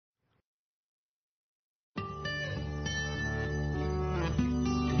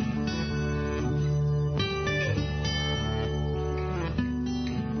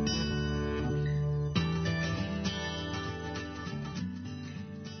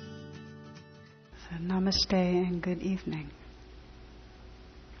So namaste and good evening.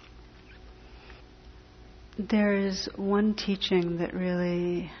 There is one teaching that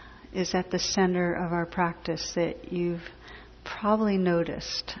really is at the center of our practice that you've probably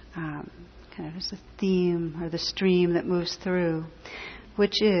noticed, kind of as a theme or the stream that moves through,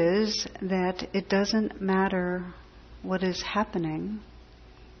 which is that it doesn't matter what is happening.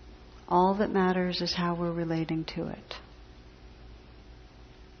 All that matters is how we're relating to it.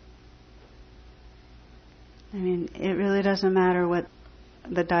 I mean, it really doesn't matter what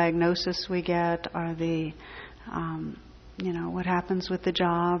the diagnosis we get or the, what happens with the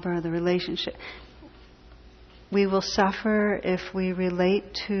job or the relationship. We will suffer if we relate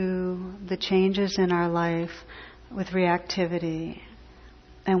to the changes in our life with reactivity,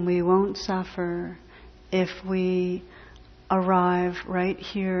 and we won't suffer if we arrive right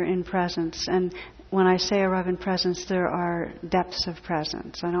here in presence. And when I say arrive in presence, there are depths of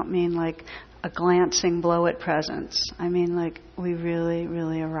presence. I don't mean like a glancing blow at presence. I mean like we really,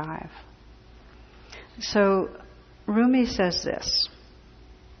 really arrive. So Rumi says this: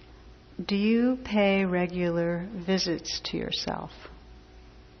 do you pay regular visits to yourself?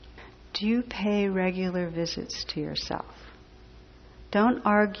 Do you pay regular visits to yourself? Don't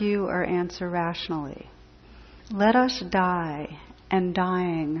argue or answer rationally. Let us die, and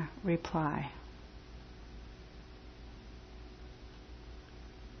dying reply.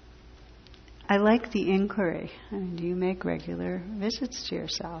 I like the inquiry. I mean, do you make regular visits to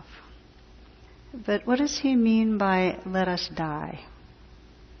yourself? But what does he mean by let us die?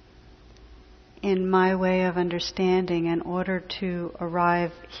 In my way of understanding, in order to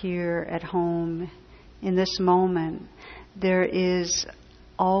arrive here at home in this moment, there is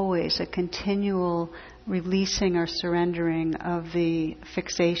always a continual releasing or surrendering of the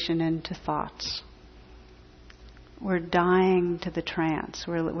fixation into thoughts. We're dying to the trance.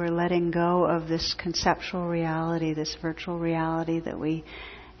 We're letting go of this conceptual reality, this virtual reality that we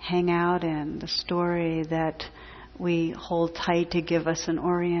hang out in, the story that we hold tight to give us an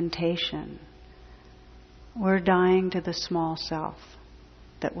orientation. We're dying to the small self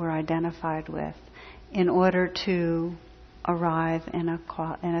that we're identified with in order to arrive in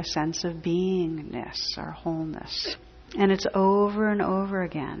a sense of beingness or wholeness. And it's over and over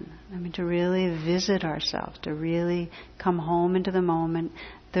again. I mean, to really visit ourselves, to really come home into the moment,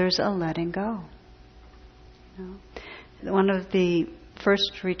 there's a letting go. One of the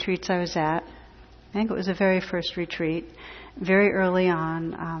first retreats I was at, I think it was the very first retreat, very early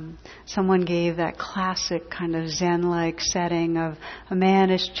on, someone gave that classic kind of Zen-like setting of a man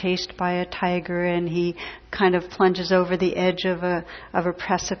is chased by a tiger and he kind of plunges over the edge of a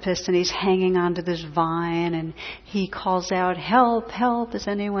precipice and he's hanging onto this vine and he calls out, "Help, help, is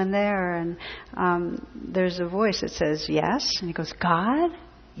anyone there?" And there's a voice that says, "Yes." And he goes, "God?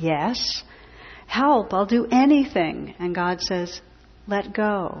 Yes. Help, I'll do anything." And God says, "Let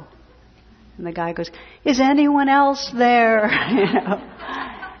go." And the guy goes, "Is anyone else there?"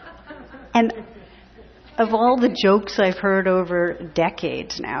 And of all the jokes I've heard over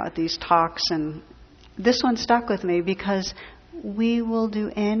decades now at these talks, and this one stuck with me because we will do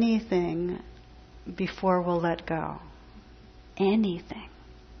anything before we'll let go. Anything.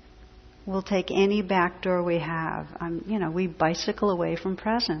 We'll take any back door we have. We bicycle away from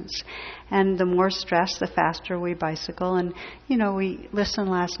presence. And the more stress, the faster we bicycle. And, we listened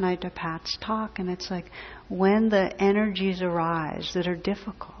last night to Pat's talk, and it's like when the energies arise that are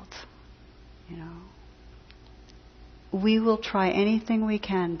difficult, we will try anything we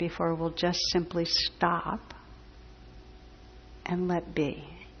can before we'll just simply stop and let be.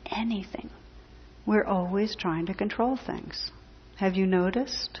 Anything. We're always trying to control things. Have you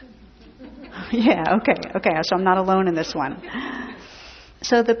noticed? Yeah, okay, so I'm not alone in this one.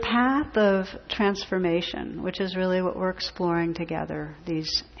 So the path of transformation, which is really what we're exploring together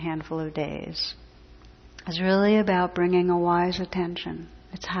these handful of days, is really about bringing a wise attention.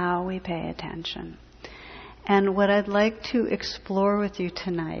 It's how we pay attention. And what I'd like to explore with you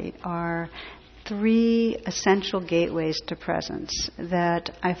tonight are 3 essential gateways to presence that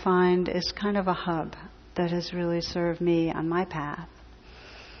I find is kind of a hub that has really served me on my path.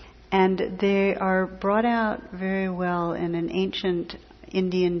 And they are brought out very well in an ancient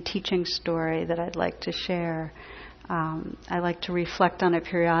Indian teaching story that I'd like to share. I like to reflect on it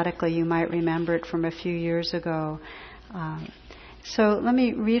periodically. You might remember it from a few years ago. So let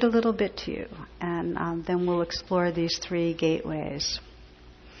me read a little bit to you, and then we'll explore these 3 gateways.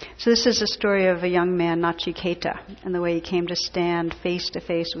 So this is a story of a young man, Nachiketa, and the way he came to stand face to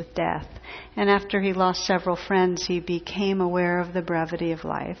face with death. And after he lost several friends, he became aware of the brevity of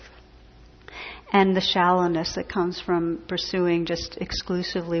life. and the shallowness that comes from pursuing just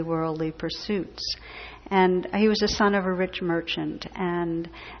exclusively worldly pursuits. And he was the son of a rich merchant, and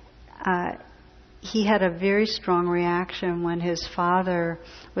he had a very strong reaction when his father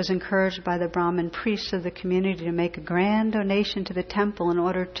was encouraged by the Brahmin priests of the community to make a grand donation to the temple in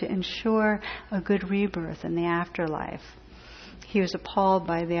order to ensure a good rebirth in the afterlife. He was appalled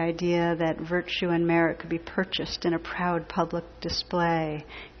by the idea that virtue and merit could be purchased in a proud public display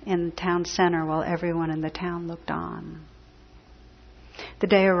in the town center while everyone in the town looked on. The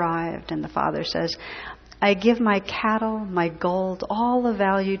day arrived, and the father says, "I give my cattle, my gold, all the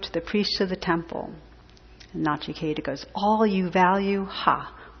value to the priests of the temple." And Nachiketa goes, "All you value?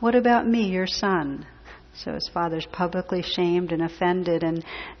 Ha! What about me, your son?" So his father's publicly shamed and offended, and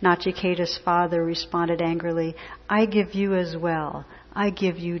Nachiketa's father responded angrily, "I give you as well. I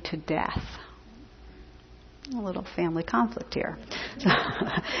give you to death." A little family conflict here.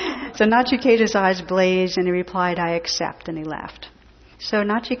 So Nachiketa's eyes blazed, and he replied, "I accept," and he left. So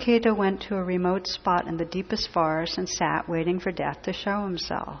Nachiketa went to a remote spot in the deepest forest and sat waiting for death to show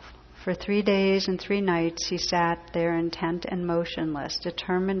himself. For 3 days and 3 nights he sat there intent and motionless,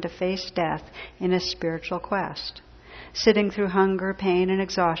 determined to face death in his spiritual quest. Sitting through hunger, pain, and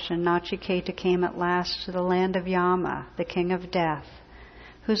exhaustion, Nachiketa came at last to the land of Yama, the king of death,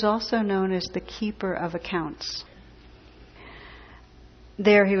 who's also known as the keeper of accounts.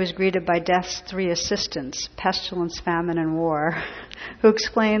 There he was greeted by Death's 3 assistants, pestilence, famine, and war, who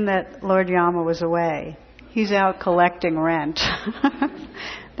explained that Lord Yama was away. He's out collecting rent.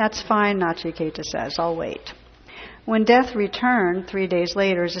 "That's fine," Nachiketa says, "I'll wait." When Death returned 3 days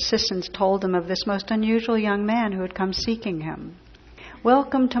later, his assistants told him of this most unusual young man who had come seeking him.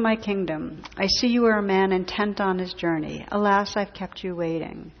 "Welcome to my kingdom. I see you are a man intent on his journey. Alas, I've kept you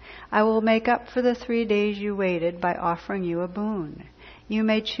waiting. I will make up for the 3 days you waited by offering you a boon. You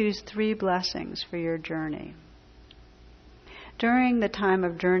may choose 3 blessings for your journey." During the time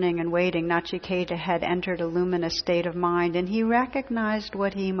of journeying and waiting, Nachiketa had entered a luminous state of mind, and he recognized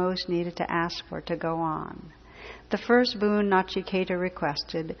what he most needed to ask for to go on. The first boon Nachiketa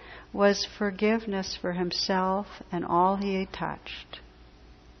requested was forgiveness for himself and all he had touched.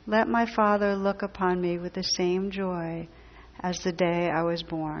 "Let my father look upon me with the same joy as the day I was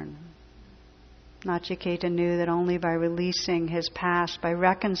born." Nachiketa knew that only by releasing his past, by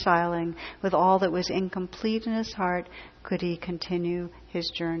reconciling with all that was incomplete in his heart, could he continue his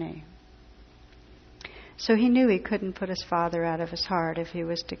journey. So he knew he couldn't put his father out of his heart if he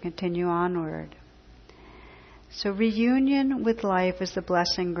was to continue onward. So reunion with life is the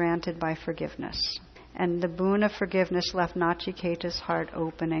blessing granted by forgiveness. And the boon of forgiveness left Nachiketa's heart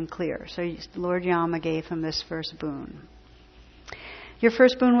open and clear. So Lord Yama gave him this first boon. "Your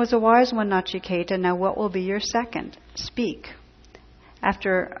first boon was a wise one, Nachiketa. Now what will be your second? Speak."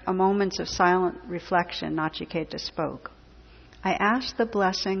 After a moments of silent reflection, Nachiketa spoke. "I ask the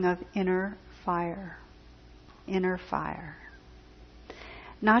blessing of inner fire." Inner fire.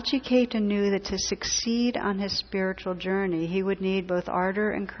 Nachiketa knew that to succeed on his spiritual journey, he would need both ardor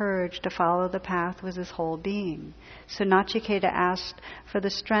and courage to follow the path with his whole being. So Nachiketa asked for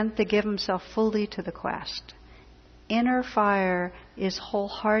the strength to give himself fully to the quest. Inner fire is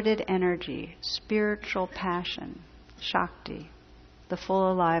wholehearted energy, spiritual passion, Shakti, the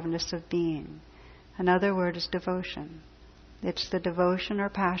full aliveness of being. Another word is devotion. It's the devotion or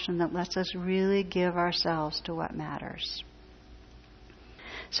passion that lets us really give ourselves to what matters.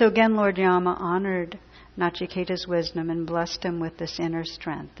 So again, Lord Yama honored Nachiketa's wisdom and blessed him with this inner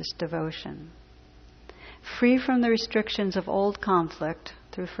strength, this devotion. Free from the restrictions of old conflict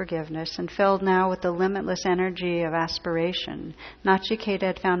through forgiveness and filled now with the limitless energy of aspiration, Nachiketa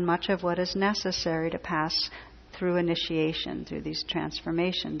had found much of what is necessary to pass through initiation, through these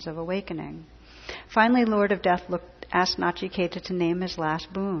transformations of awakening. Finally, Lord of Death asked Nachiketa to name his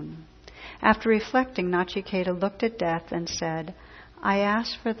last boon. After reflecting, Nachiketa looked at Death and said, "I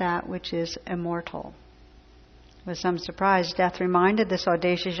ask for that which is immortal." With some surprise, Death reminded this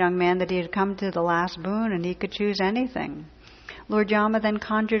audacious young man that he had come to the last boon and he could choose anything. Lord Yama then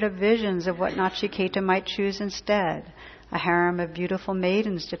conjured up visions of what Nachiketa might choose instead: a harem of beautiful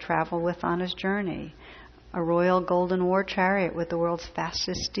maidens to travel with on his journey, a royal golden war chariot with the world's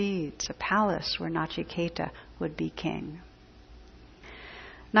fastest steeds, a palace where Nachiketa would be king.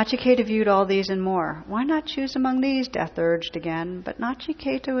 Nachiketa viewed all these and more. Why not choose among these? Death urged again. But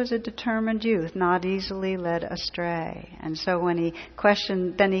Nachiketa was a determined youth, not easily led astray. And so when he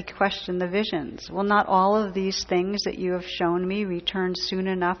questioned the visions. Will not all of these things that you have shown me return soon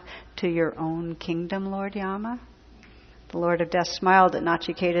enough to your own kingdom, Lord Yama? The Lord of Death smiled at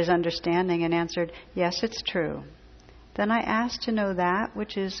Nachiketa's understanding and answered, "Yes, it's true. Then I ask to know that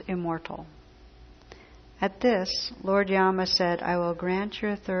which is immortal." At this, Lord Yama said, "I will grant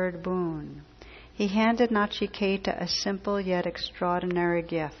your third boon." He handed Nachiketa a simple yet extraordinary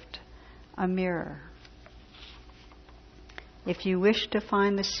gift, a mirror. "If you wish to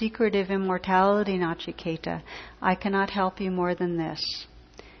find the secret of immortality, Nachiketa, I cannot help you more than this.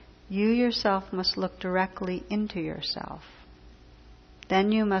 You yourself must look directly into yourself.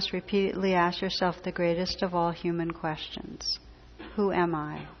 Then you must repeatedly ask yourself the greatest of all human questions. Who am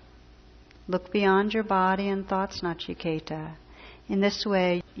I? Look beyond your body and thoughts, Nachiketa. In this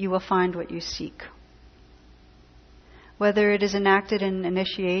way, you will find what you seek." Whether it is enacted in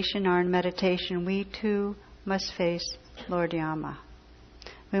initiation or in meditation, we too must face Lord Yama.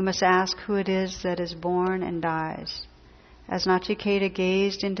 We must ask who it is that is born and dies. As Nachiketa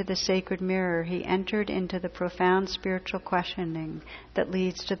gazed into the sacred mirror, he entered into the profound spiritual questioning that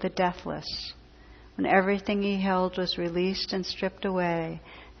leads to the deathless. When everything he held was released and stripped away,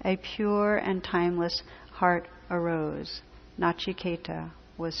 a pure and timeless heart arose. Nachiketa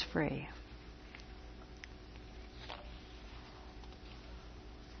was free.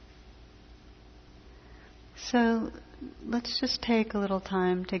 So let's just take a little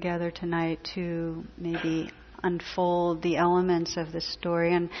time together tonight to maybe unfold the elements of this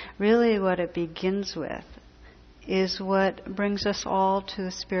story. And really what it begins with is what brings us all to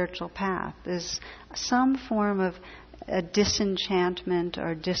the spiritual path, is some form of a disenchantment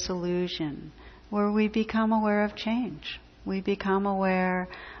or disillusion where we become aware of change. We become aware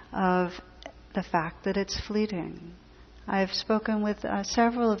of the fact that it's fleeting. I've spoken with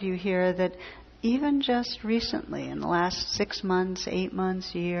several of you here that even just recently, in the last 6 months, 8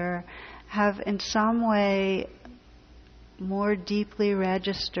 months, year, have in some way more deeply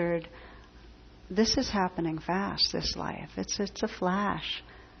registered, this is happening fast, this life. It's a flash.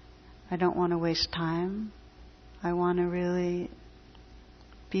 I don't want to waste time. I want to really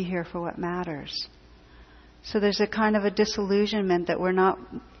be here for what matters. So there's a kind of a disillusionment that we're not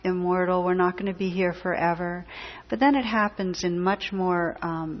immortal, we're not going to be here forever. But then it happens in much more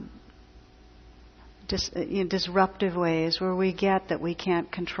disruptive ways where we get that we can't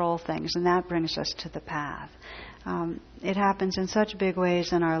control things, and that brings us to the path. It happens in such big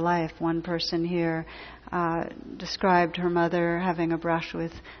ways in our life. One person here described her mother having a brush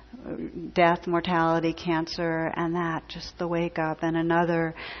with death, mortality, cancer, and that, just the wake up, and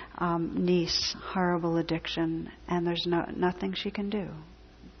another niece, horrible addiction, and there's nothing she can do.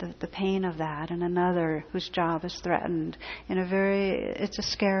 The pain of that, and another whose job is threatened it's a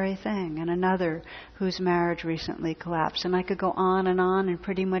scary thing, and another whose marriage recently collapsed. And I could go on and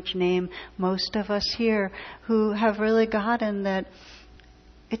pretty much name most of us here who have really gotten that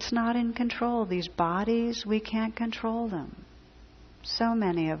it's not in control. These bodies, we can't control them. So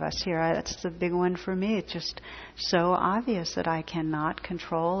many of us here, that's the big one for me. It's just so obvious that I cannot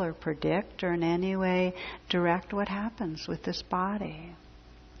control or predict or in any way direct what happens with this body.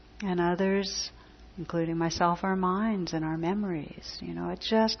 And others, including myself, our minds and our memories. It's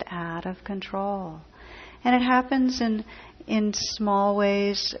just out of control. And it happens in small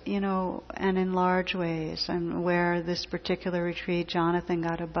ways, and in large ways. And where this particular retreat, Jonathan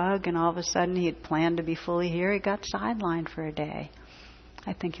got a bug, and all of a sudden he had planned to be fully here. He got sidelined for a day.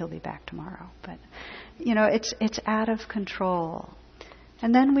 I think he'll be back tomorrow. But, it's out of control.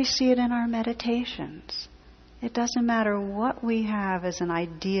 And then we see it in our meditations. It doesn't matter what we have as an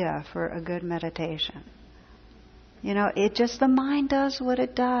idea for a good meditation. The mind does what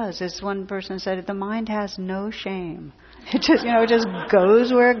it does. As one person said, the mind has no shame. It just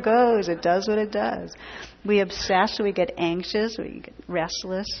goes where it goes. It does what it does. We obsess, we get anxious, we get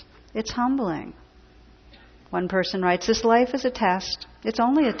restless. It's humbling. One person writes, "This life is a test. It's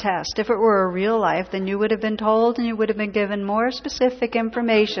only a test. If it were a real life, then you would have been told and you would have been given more specific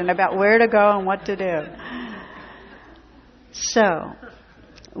information about where to go and what to do." So,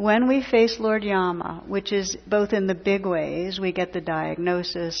 when we face Lord Yama, which is both in the big ways, we get the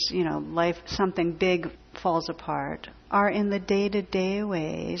diagnosis, life, something big falls apart, are in the day-to-day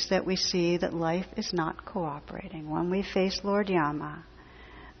ways that we see that life is not cooperating. When we face Lord Yama,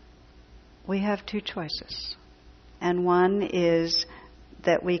 we have two choices. And one is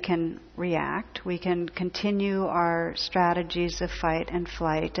that we can react, we can continue our strategies of fight and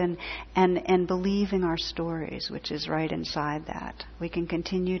flight and believing our stories, which is right inside that. We can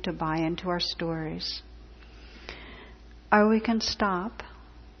continue to buy into our stories. Or we can stop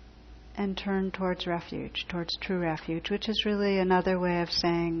and turn towards refuge, towards true refuge, which is really another way of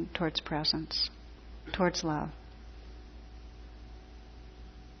saying towards presence, towards love.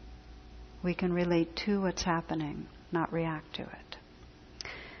 We can relate to what's happening, not react to it.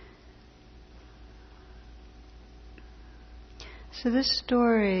 So this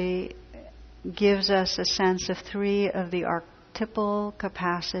story gives us a sense of 3 of the archetypal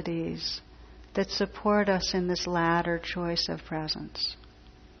capacities that support us in this latter choice of presence.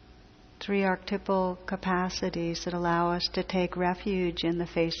 3 archetypal capacities that allow us to take refuge in the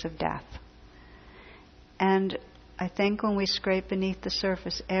face of death. And I think when we scrape beneath the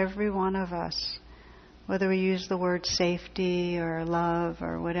surface, every one of us, whether we use the word safety or love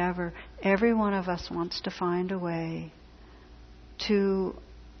or whatever, every one of us wants to find a way to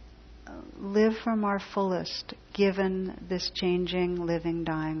live from our fullest given this changing, living,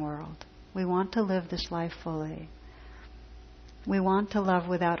 dying world. We want to live this life fully. We want to love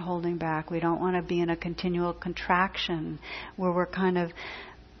without holding back. We don't want to be in a continual contraction where we're kind of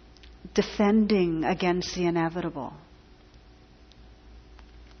defending against the inevitable.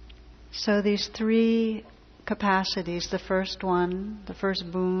 So these 3 capacities, the first one, the first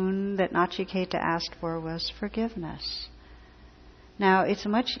boon that Nachiketa asked for was forgiveness. Now, it's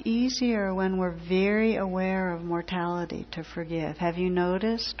much easier when we're very aware of mortality to forgive. Have you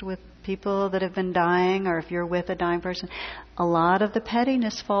noticed with people that have been dying, or if you're with a dying person, a lot of the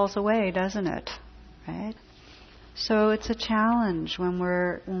pettiness falls away, doesn't it? Right? So it's a challenge when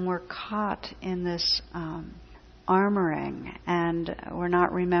we're caught in this armoring, and we're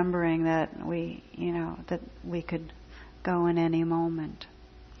not remembering that we could go in any moment.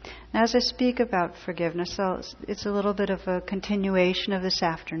 Now, as I speak about forgiveness, so it's a little bit of a continuation of this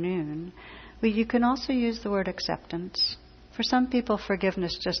afternoon. But you can also use the word acceptance. For some people,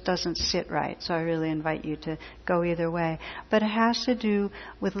 forgiveness just doesn't sit right, so I really invite you to go either way. But it has to do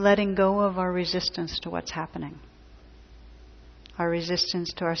with letting go of our resistance to what's happening. Our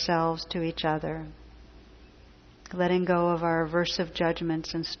resistance to ourselves, to each other. Letting go of our aversive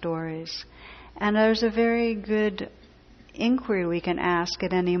judgments and stories. And there's a very good inquiry we can ask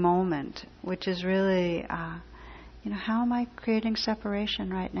at any moment, which is really, how am I creating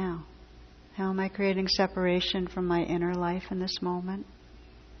separation right now? How am I creating separation from my inner life in this moment?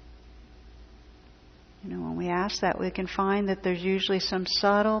 When we ask that, we can find that there's usually some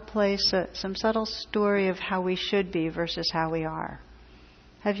subtle place, some subtle story of how we should be versus how we are.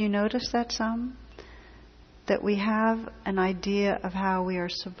 Have you noticed that some? That we have an idea of how we are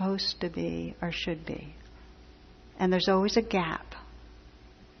supposed to be or should be. And there's always a gap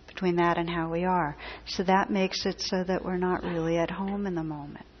between that and how we are. So that makes it so that we're not really at home in the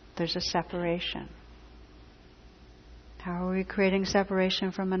moment. There's a separation. How are we creating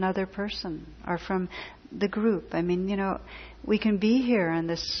separation from another person or from the group? I mean, we can be here in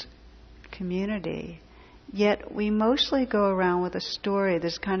this community, yet we mostly go around with a story.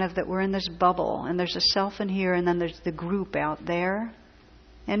 There's kind of that we're in this bubble, and there's a self in here, and then there's the group out there.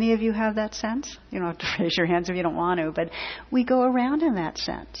 Any of you have that sense? You don't have to raise your hands if you don't want to, but we go around in that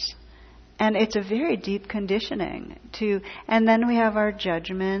sense. And it's a very deep conditioning and then we have our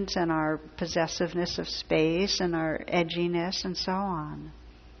judgments and our possessiveness of space and our edginess and so on.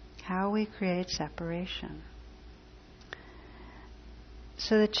 How we create separation.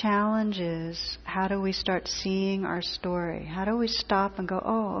 So the challenge is, how do we start seeing our story? How do we stop and go,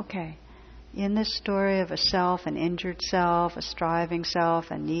 oh, okay, in this story of a self, an injured self, a striving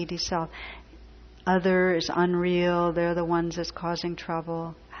self, a needy self, other is unreal, they're the ones that's causing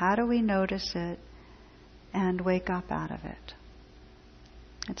trouble. How do we notice it and wake up out of it?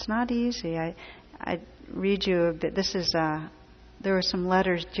 It's not easy. I read you a bit. This is, there were some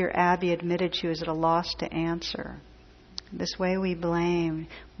letters Dear Abby admitted she was at a loss to answer. This way we blame.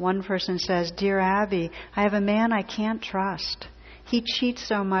 One person says, Dear Abby, I have a man I can't trust. He cheats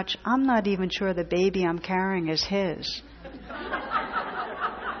so much, I'm not even sure the baby I'm carrying is his.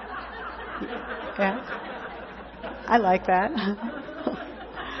 Yeah? I like that.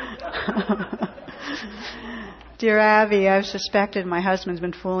 Dear Abby, I've suspected my husband's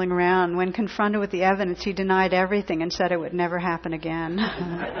been fooling around. When confronted with the evidence, he denied everything and said it would never happen again.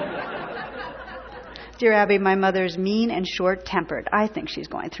 Dear Abby, my mother is mean and short-tempered. I think she's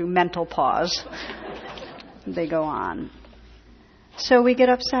going through mental pause. They go on. So we get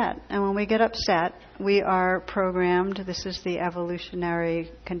upset. And when we get upset, we are programmed, this is the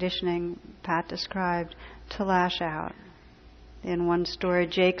evolutionary conditioning Pat described, to lash out. In one story,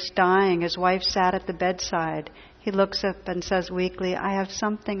 Jake's dying. His wife sat at the bedside. He looks up and says weakly, I have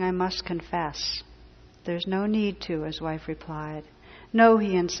something I must confess. There's no need to, his wife replied. No,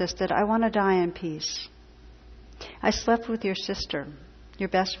 he insisted, I want to die in peace. I slept with your sister, your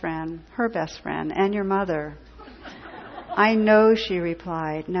best friend, her best friend, and your mother. I know, she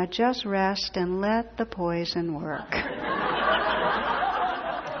replied. Now just rest and let the poison work.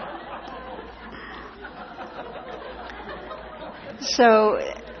 So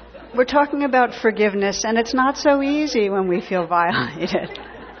we're talking about forgiveness, and it's not so easy when we feel violated.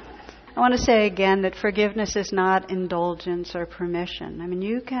 I want to say again that forgiveness is not indulgence or permission. I mean,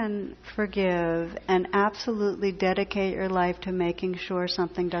 you can forgive and absolutely dedicate your life to making sure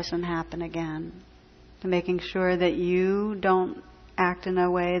something doesn't happen again, to making sure that you don't act in a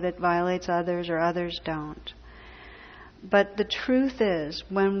way that violates others or others don't. But the truth is,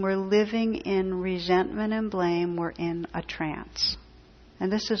 when we're living in resentment and blame, we're in a trance. And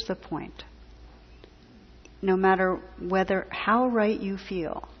this is the point. No matter how right you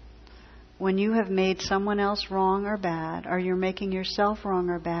feel, when you have made someone else wrong or bad, or you're making yourself wrong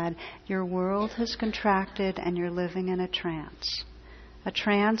or bad, your world has contracted and you're living in a trance. A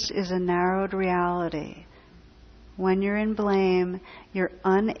trance is a narrowed reality. When you're in blame, you're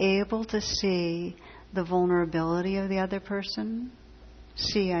unable to see the vulnerability of the other person.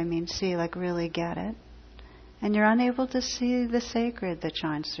 See, like really get it. And you're unable to see the sacred that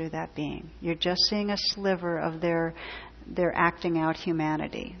shines through that being. You're just seeing a sliver of their acting out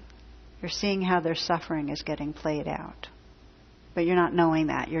humanity. You're seeing how their suffering is getting played out. But you're not knowing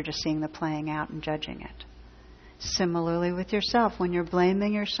that. You're just seeing the playing out and judging it. Similarly with yourself, when you're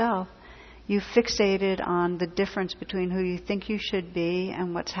blaming yourself, you fixated on the difference between who you think you should be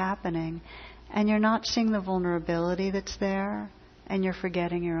and what's happening, and you're not seeing the vulnerability that's there, and you're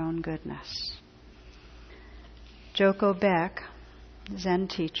forgetting your own goodness. Joko Beck, Zen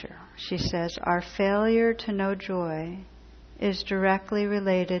teacher, she says, our failure to know joy is directly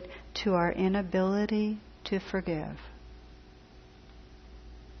related to our inability to forgive.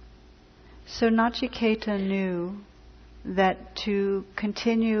 So Nachiketa knew that to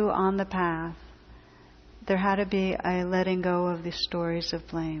continue on the path, there had to be a letting go of the stories of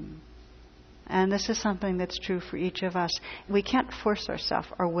blame. And this is something that's true for each of us. We can't force ourselves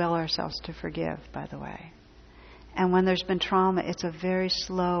or will ourselves to forgive, by the way. And when there's been trauma, it's a very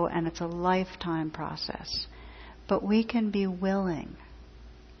slow and it's a lifetime process. But we can be willing.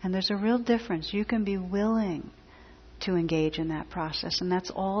 And there's a real difference. You can be willing to engage in that process, and that's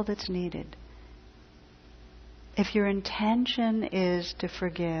all that's needed. If your intention is to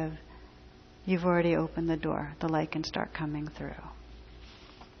forgive, you've already opened the door. The light can start coming through.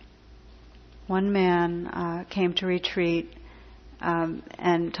 One man came to retreat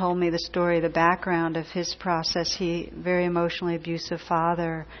and told me the story, the background of his process. He, very emotionally abusive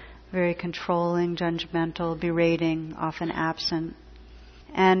father, very controlling, judgmental, berating, often absent.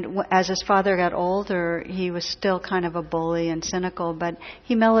 And as his father got older, he was still kind of a bully and cynical, but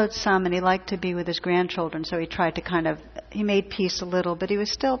he mellowed some and he liked to be with his grandchildren, so he tried to he made peace a little, but he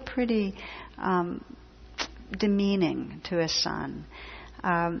was still pretty demeaning to his son.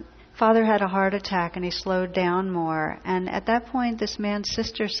 Father had a heart attack and he slowed down more. And at that point, this man's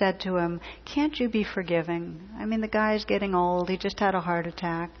sister said to him, "Can't you be forgiving? I mean, the guy's getting old. He just had a heart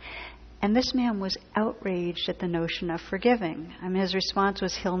attack." And this man was outraged at the notion of forgiving. I mean, his response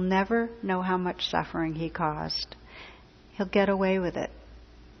was, he'll never know how much suffering he caused. He'll get away with it.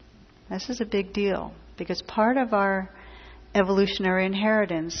 This is a big deal, because part of our evolutionary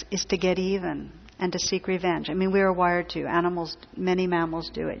inheritance is to get even and to seek revenge. I mean, we are wired to. Animals, many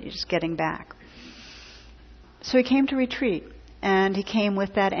mammals do it. You're just getting back. So he came to retreat, and he came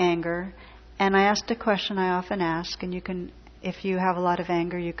with that anger. And I asked a question I often ask, and you can, if you have a lot of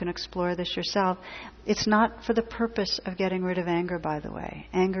anger, you can explore this yourself. It's not for the purpose of getting rid of anger, by the way.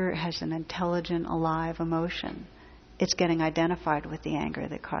 Anger has an intelligent, alive emotion. It's getting identified with the anger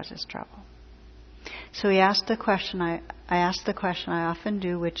that causes trouble. So he asked the question, I asked the question I often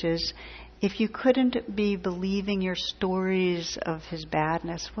do, which is, if you couldn't be believing your stories of his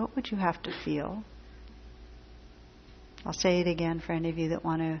badness, what would you have to feel? I'll say it again for any of you that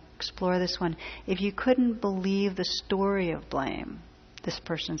want to explore this one. If you couldn't believe the story of blame, this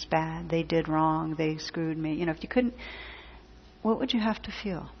person's bad, they did wrong, they screwed me, if you couldn't, what would you have to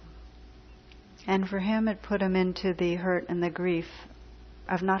feel? And for him, it put him into the hurt and the grief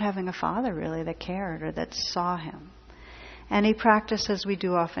of not having a father really that cared or that saw him. And he practiced, as we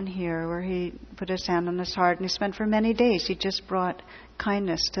do often here, where he put his hand on his heart, and he spent for many days, he just brought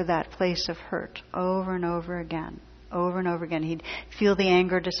kindness to that place of hurt over and over again. Over and over again. He'd feel the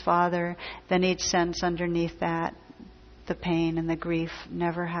anger at his father, then he'd sense underneath that the pain and the grief,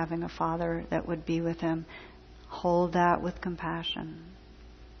 never having a father that would be with him. Hold that with compassion.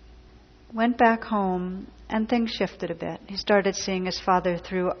 Went back home, and things shifted a bit. He started seeing his father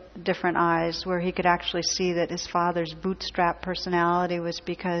through different eyes, where he could actually see that his father's bootstrap personality was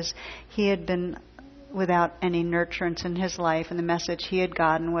because he had been without any nurturance in his life, and the message he had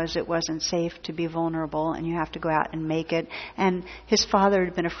gotten was it wasn't safe to be vulnerable and you have to go out and make it. And his father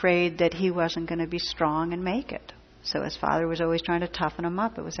had been afraid that he wasn't going to be strong and make it. So his father was always trying to toughen him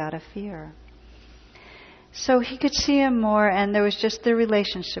up. It was out of fear. So he could see him more, and there was just the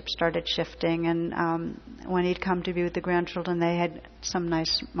relationship started shifting. And when he'd come to be with the grandchildren, they had some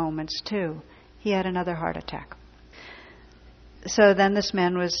nice moments too. He had another heart attack. So then this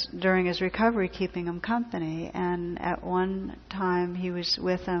man was, during his recovery, keeping him company. And at one time he was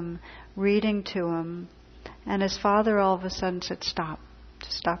with him, reading to him, and his father all of a sudden said, "Stop.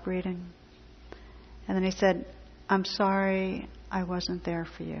 Just stop reading." And then he said, "I'm sorry I wasn't there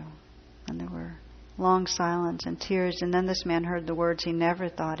for you." And there were long silence and tears. And then this man heard the words he never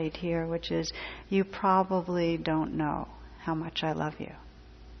thought he'd hear, which is, "You probably don't know how much I love you."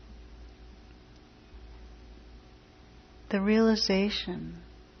 The realization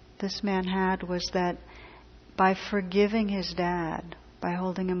this man had was that by forgiving his dad, by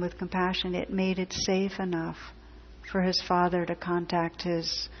holding him with compassion, it made it safe enough for his father to contact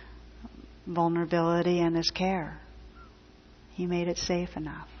his vulnerability and his care. He made it safe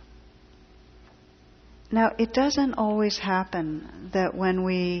enough. Now, it doesn't always happen that when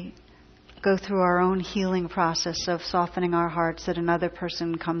we go through our own healing process of softening our hearts, that another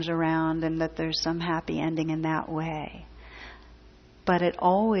person comes around and that there's some happy ending in that way. But it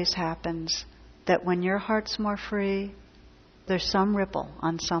always happens that when your heart's more free, there's some ripple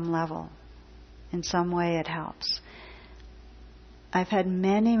on some level. In some way it helps. I've had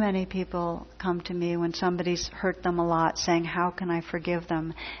many, many people come to me when somebody's hurt them a lot saying, "How can I forgive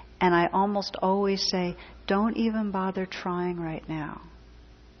them?" And I almost always say, don't even bother trying right now.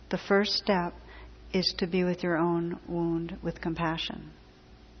 The first step is to be with your own wound with compassion.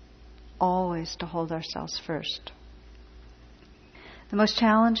 Always to hold ourselves first. The most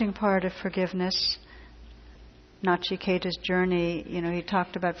challenging part of forgiveness, Nachiketa's journey, he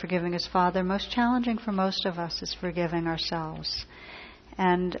talked about forgiving his father. Most challenging for most of us is forgiving ourselves.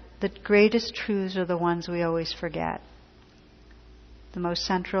 And the greatest truths are the ones we always forget. The most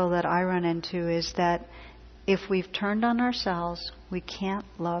central that I run into is that if we've turned on ourselves, we can't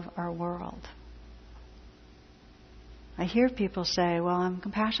love our world. I hear people say, "Well, I'm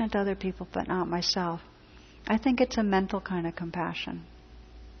compassionate to other people, but not myself." I think it's a mental kind of compassion.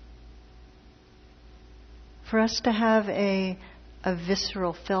 For us to have a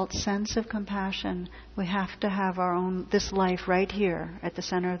visceral, felt sense of compassion, we have to have this life right here at the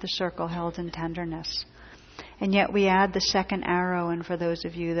center of the circle held in tenderness. And yet we add the second arrow, and for those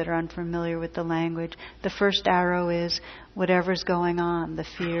of you that are unfamiliar with the language, the first arrow is whatever's going on, the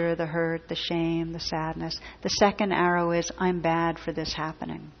fear, the hurt, the shame, the sadness. The second arrow is, I'm bad for this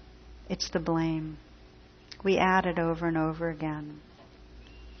happening. It's the blame. We add it over and over again.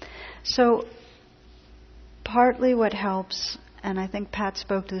 So partly what helps, and I think Pat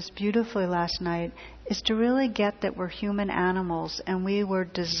spoke to this beautifully last night, is to really get that we're human animals and we were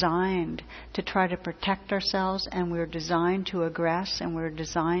designed to try to protect ourselves, and we're designed to aggress, and we're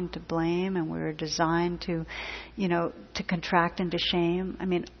designed to blame, and we're designed to, to contract into shame. I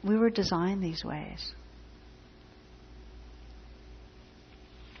mean, we were designed these ways.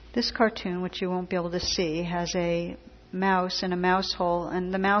 This cartoon, which you won't be able to see, has a mouse in a mouse hole,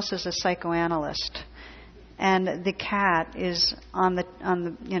 and the mouse is a psychoanalyst. And the cat is on the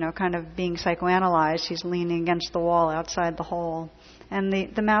kind of being psychoanalyzed. He's leaning against the wall outside the hole. And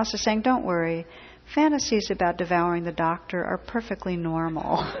the mouse is saying, "Don't worry, fantasies about devouring the doctor are perfectly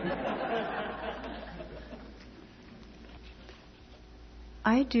normal."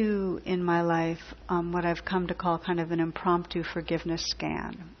 I do in my life what I've come to call kind of an impromptu forgiveness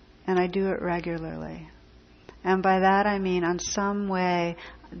scan. And I do it regularly. And by that I mean on some way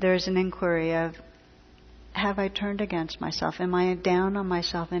there's an inquiry of, have I turned against myself? Am I down on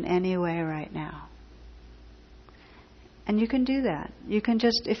myself in any way right now? And you can do that. You can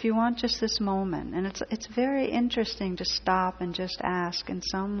just, if you want, just this moment. And it's very interesting to stop and just ask, in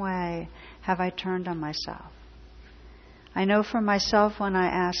some way, have I turned on myself? I know for myself when I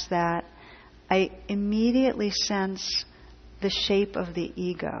ask that, I immediately sense the shape of the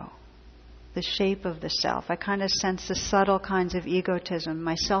ego, the shape of the self. I kind of sense the subtle kinds of egotism,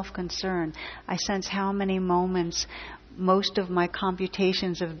 my self-concern. I sense how many moments most of my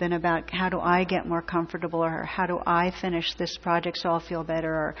computations have been about how do I get more comfortable, or how do I finish this project so I'll feel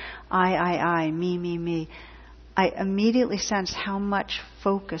better, or I, me. I immediately sense how much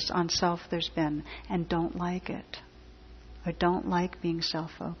focus on self there's been, and don't like it. I don't like being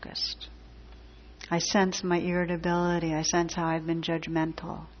self-focused. I sense my irritability. I sense how I've been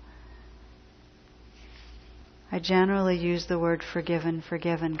judgmental. I generally use the word forgiven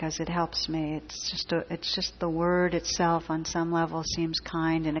because it helps me. It's just the word itself on some level seems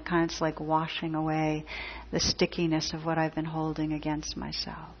kind, and it kind of like washing away the stickiness of what I've been holding against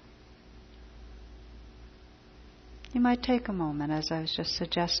myself. You might take a moment, as I was just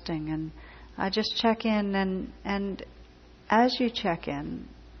suggesting, and Just check in, and as you check in,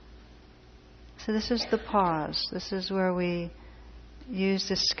 so this is the pause. This is where we use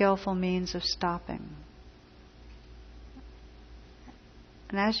this skillful means of stopping.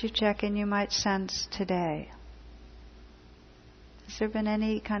 And as you check in, you might sense today, has there been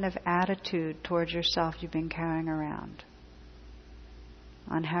any kind of attitude towards yourself you've been carrying around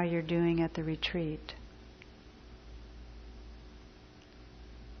on how you're doing at the retreat?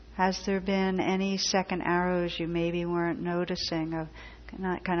 Has there been any second arrows you maybe weren't noticing of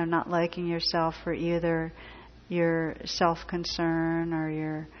not liking yourself for either your self-concern or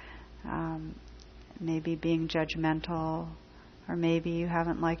your maybe being judgmental, or maybe you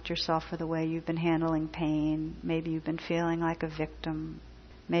haven't liked yourself for the way you've been handling pain, maybe you've been feeling like a victim,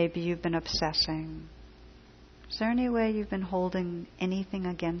 maybe you've been obsessing. Is there any way you've been holding anything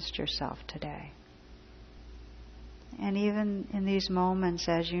against yourself today? And even in these moments,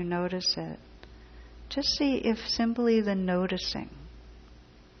 as you notice it, just see if simply the noticing,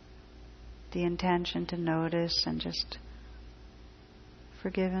 the intention to notice and just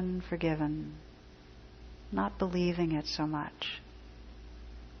forgiven, not believing it so much.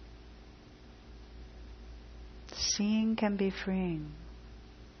 Seeing can be freeing.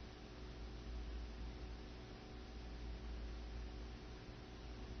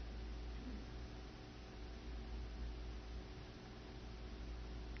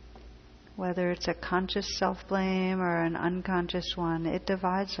 Whether it's a conscious self-blame or an unconscious one, it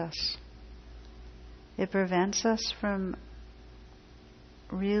divides us. It prevents us from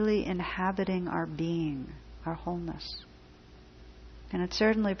really inhabiting our being, our wholeness. And it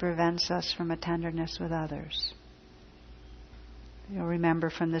certainly prevents us from a tenderness with others. You'll remember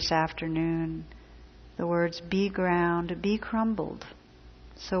from this afternoon the words, be ground, be crumbled,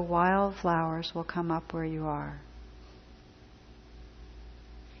 so wildflowers will come up where you are.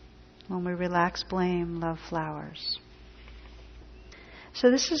 When we relax blame, love flowers. So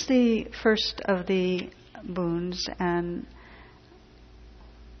this is the first of the boons, and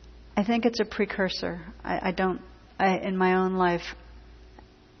I think it's a precursor. In my own life,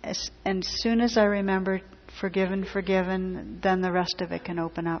 as soon as I remember forgiven, then the rest of it can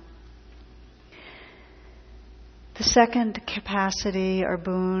open up. The second capacity or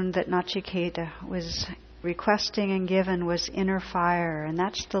boon that Nachiketa was requesting and given was inner fire, and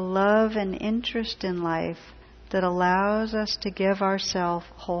that's the love and interest in life that allows us to give ourselves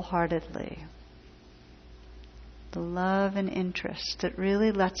wholeheartedly. The love and interest that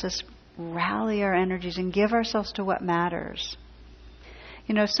really lets us rally our energies and give ourselves to what matters.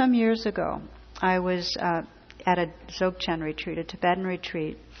 You know, some years ago, I was at a Dzogchen retreat, a Tibetan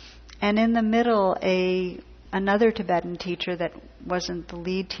retreat, and in the middle, another Tibetan teacher that wasn't the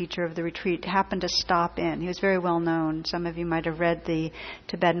lead teacher of the retreat happened to stop in. He was very well known. Some of you might have read the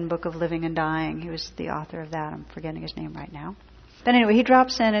Tibetan Book of Living and Dying. He was the author of that. I'm forgetting his name right now. But anyway, he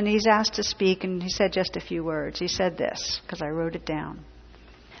drops in and he's asked to speak, and he said just a few words. He said this, because I wrote it down.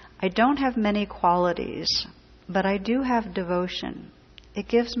 I don't have many qualities, but I do have devotion. It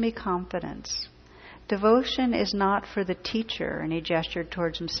gives me confidence. Devotion is not for the teacher, and he gestured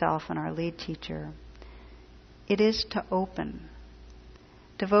towards himself and our lead teacher. It is to open.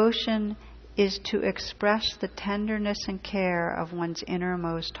 Devotion is to express the tenderness and care of one's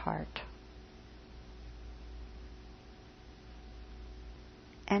innermost heart.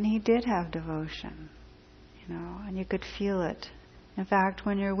 And he did have devotion, and you could feel it. In fact,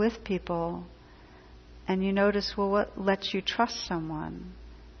 when you're with people and you notice, well, what lets you trust someone?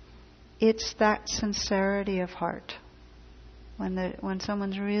 It's that sincerity of heart. When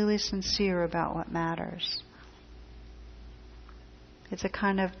someone's really sincere about what matters. It's a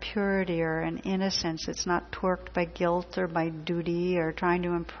kind of purity or an innocence. It's not torqued by guilt or by duty or trying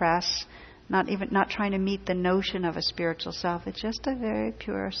to impress, not trying to meet the notion of a spiritual self. It's just a very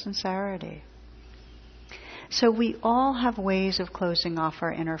pure sincerity. So we all have ways of closing off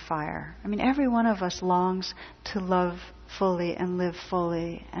our inner fire. I mean, every one of us longs to love fully and live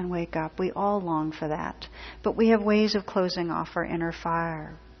fully and wake up. We all long for that. But we have ways of closing off our inner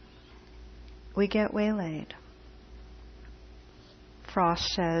fire. We get waylaid. Frost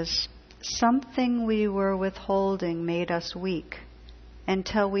says, something we were withholding made us weak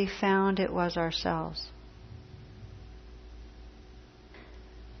until we found it was ourselves.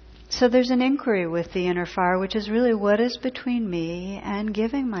 So there's an inquiry with the inner fire, which is really what is between me and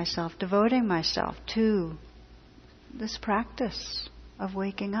giving myself, devoting myself to this practice of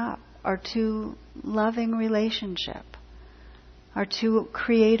waking up, or to loving relationship, or to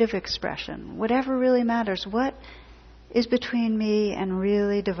creative expression, whatever really matters. What is between me and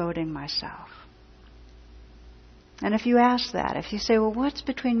really devoting myself? And if you ask that, if you say, well, what's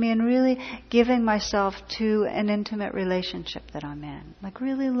between me and really giving myself to an intimate relationship that I'm in? Like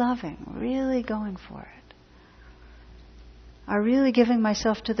really loving, really going for it. Or really giving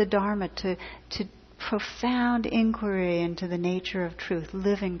myself to the Dharma, to profound inquiry into the nature of truth,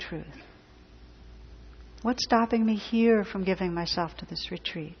 living truth. What's stopping me here from giving myself to this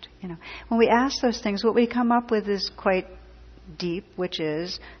retreat? When we ask those things, what we come up with is quite deep, which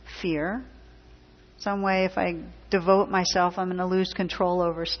is fear. Some way, if I devote myself, I'm going to lose control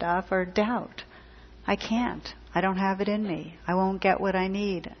over stuff, or doubt. I can't. I don't have it in me. I won't get what I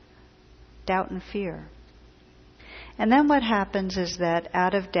need. Doubt and fear. And then what happens is that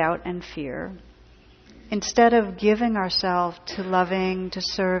out of doubt and fear, instead of giving ourselves to loving, to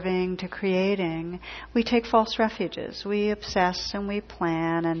serving, to creating, we take false refuges. We obsess and we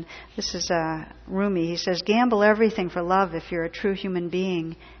plan. And this is Rumi. He says, gamble everything for love if you're a true human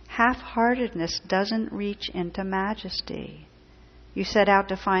being. Half-heartedness doesn't reach into majesty. You set out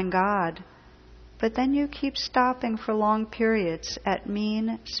to find God, but then you keep stopping for long periods at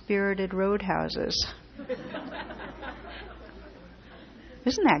mean-spirited roadhouses.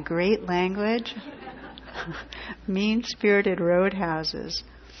 Isn't that great language? Mean-spirited roadhouses.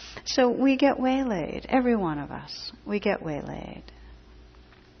 So we get waylaid, every one of us. We get waylaid.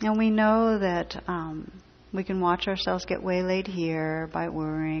 And we know that we can watch ourselves get waylaid here by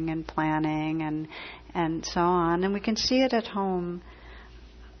worrying and planning and so on. And we can see it at home.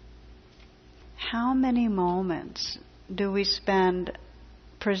 How many moments do we spend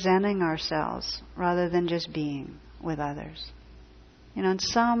presenting ourselves rather than just being with others? In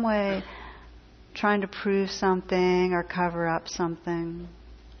some way, trying to prove something or cover up something.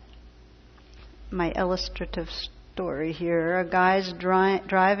 My illustrative story here. A guy's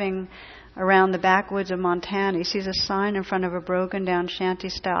driving around the backwoods of Montana. He sees a sign in front of a broken down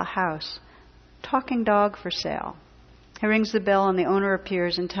shanty-style house. Talking dog for sale. He rings the bell and the owner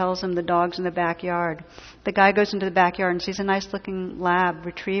appears and tells him the dog's in the backyard. The guy goes into the backyard and sees a nice-looking lab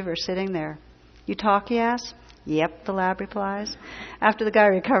retriever sitting there. You talk, he asks. Yep, the lab replies. After the guy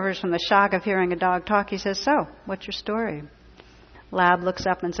recovers from the shock of hearing a dog talk, he says, so, what's your story? Lab looks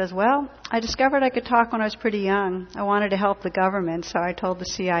up and says, well, I discovered I could talk when I was pretty young. I wanted to help the government, so I told the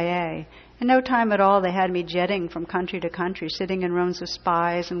CIA. In no time at all, they had me jetting from country to country, sitting in rooms with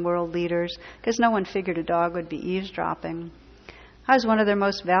spies and world leaders, because no one figured a dog would be eavesdropping. I was one of their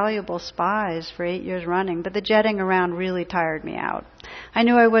most valuable spies for 8 years running, but the jetting around really tired me out. I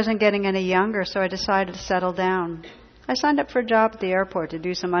knew I wasn't getting any younger, so I decided to settle down. I signed up for a job at the airport to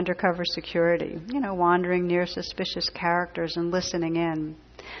do some undercover security, wandering near suspicious characters and listening in.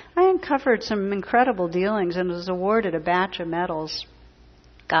 I uncovered some incredible dealings and was awarded a batch of medals.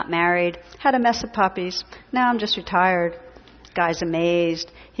 Got married, had a mess of puppies. Now I'm just retired. Guy's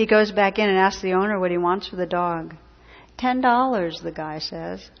amazed. He goes back in and asks the owner what he wants for the dog. $10, the guy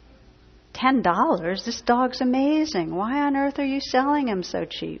says. $10? This dog's amazing. Why on earth are you selling him so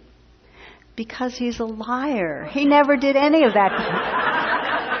cheap? Because he's a liar. He never did any of that.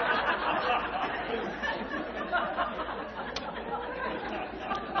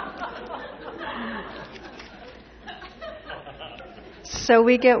 So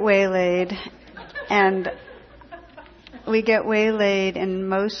we get waylaid, and we get waylaid in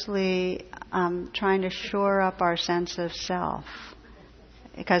mostly trying to shore up our sense of self,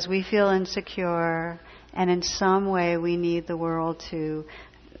 because we feel insecure, and in some way we need the world to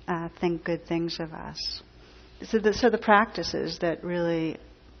think good things of us. So the practices that really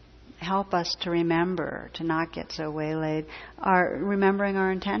help us to remember, to not get so waylaid, are remembering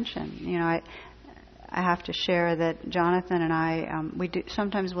our intention. I have to share that Jonathan and I,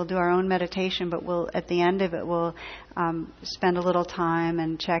 sometimes we'll do our own meditation, but at the end of it, we'll spend a little time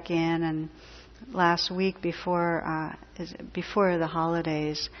and check in. And last week, before the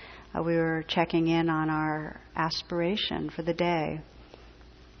holidays, we were checking in on our aspiration for the day.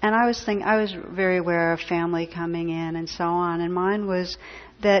 And I was very aware of family coming in and so on, and mine was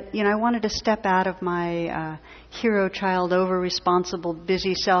that, I wanted to step out of my hero child, over-responsible,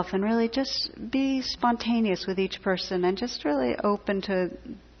 busy self and really just be spontaneous with each person and just really open to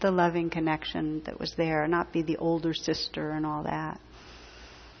the loving connection that was there, not be the older sister and all that.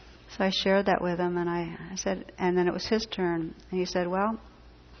 So I shared that with him, and I said, and then it was his turn, and he said, well,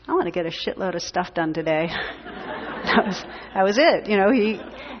 I want to get a shitload of stuff done today. that was it.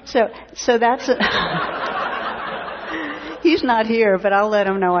 So that's it. He's not here, but I'll let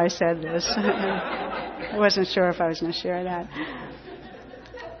him know I said this. I wasn't sure if I was going to share that.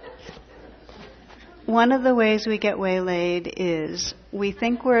 One of the ways we get waylaid is we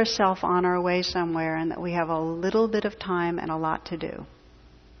think we're a self on our way somewhere and that we have a little bit of time and a lot to do.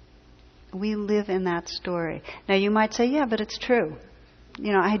 We live in that story. Now you might say, yeah, but it's true.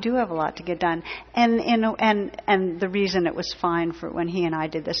 I do have a lot to get done. And the reason it was fine for when he and I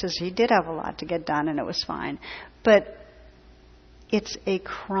did this is he did have a lot to get done and it was fine. But it's a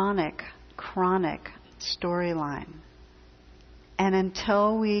chronic storyline. And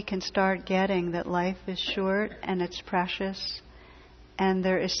until we can start getting that life is short and it's precious, and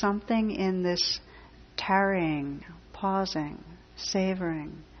there is something in this tarrying, pausing,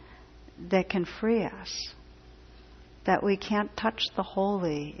 savoring that can free us, that we can't touch the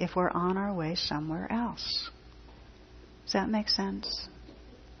holy if we're on our way somewhere else. Does that make sense?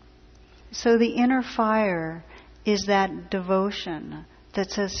 So the inner fire is that devotion that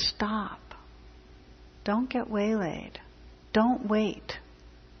says, stop. Don't get waylaid. Don't wait.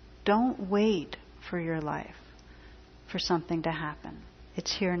 Don't wait for your life, for something to happen.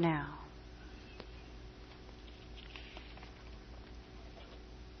 It's here now.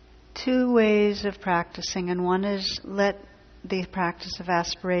 Two ways of practicing, and one is let the practice of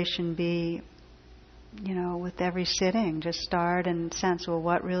aspiration be, with every sitting, just start and sense, well,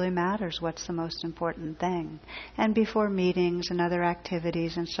 what really matters? What's the most important thing? And before meetings and other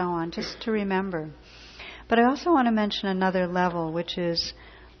activities and so on, just to remember. But I also want to mention another level, which is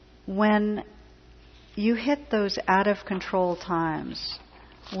when you hit those out of control times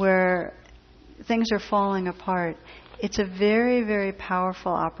where things are falling apart, it's a very, very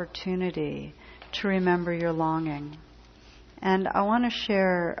powerful opportunity to remember your longing. And I want to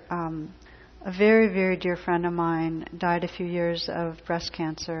share a very, very dear friend of mine died a few years of breast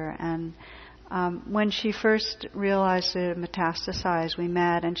cancer. And when she first realized that it metastasized, we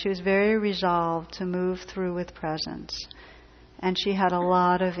met, and she was very resolved to move through with presence. And she had a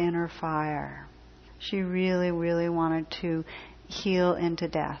lot of inner fire. She really, really wanted to heal into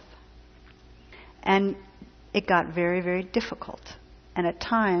death. And it got very, very difficult. And at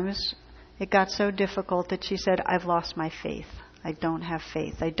times, it got so difficult that she said, I've lost my faith. I don't have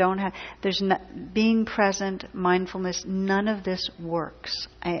faith. Being present, mindfulness, none of this works.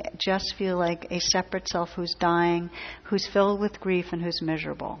 I just feel like a separate self who's dying, who's filled with grief and who's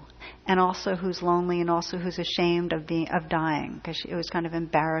miserable. And also who's lonely and also who's ashamed of dying, because it was kind of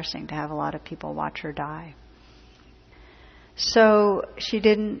embarrassing to have a lot of people watch her die. So she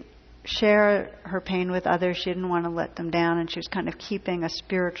didn't share her pain with others. She didn't want to let them down, and she was kind of keeping a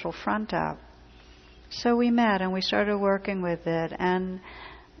spiritual front up. So we met and we started working with it, and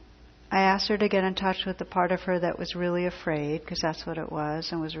I asked her to get in touch with the part of her that was really afraid, because that's what it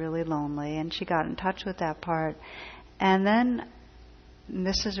was, and was really lonely, and she got in touch with that part. And then, and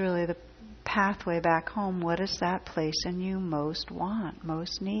this is really the pathway back home, what is that place in you most want,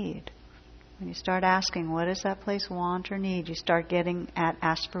 most need? When you start asking, what does that place want or need, you start getting at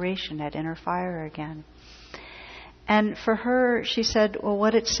aspiration, at inner fire again. And for her, she said, well,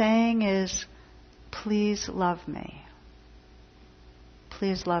 what it's saying is, please love me.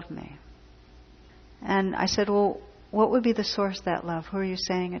 Please love me. And I said, well, what would be the source of that love? Who are you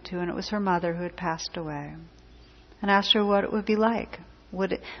saying it to? And it was her mother who had passed away. And I asked her what it would be like.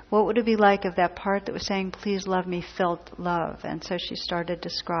 What would it be like if that part that was saying, please love me, felt love? And so she started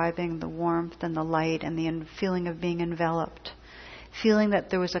describing the warmth and the light and the feeling of being enveloped. Feeling that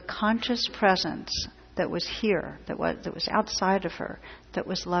there was a conscious presence that was here, that was outside of her, that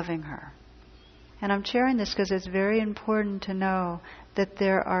was loving her. And I'm sharing this because it's very important to know that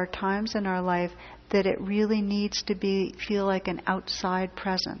there are times in our life that it really needs to feel like an outside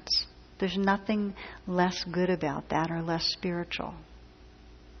presence. There's nothing less good about that or less spiritual.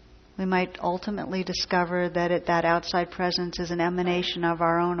 We might ultimately discover that that outside presence is an emanation of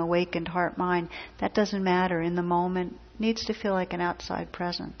our own awakened heart-mind. That doesn't matter. In the moment, it needs to feel like an outside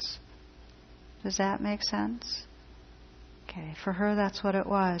presence. Does that make sense? Okay, for her that's what it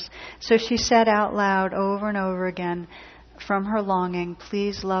was. So she said out loud over and over again from her longing,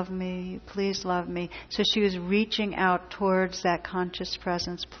 please love me, please love me. So she was reaching out towards that conscious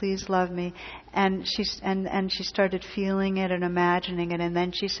presence, please love me. And she started feeling it and imagining it. And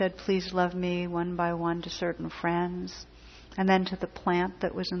then she said, please love me, one by one, to certain friends. And then to the plant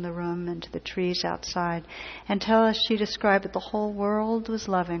that was in the room and to the trees outside. Until, as she described it, the whole world was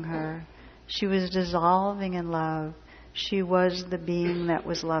loving her. She was dissolving in love. She was the being that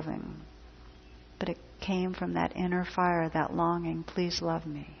was loving. But it came from that inner fire, that longing, please love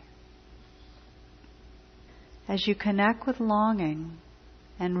me. As you connect with longing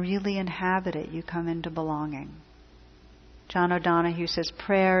and really inhabit it, you come into belonging. John O'Donohue says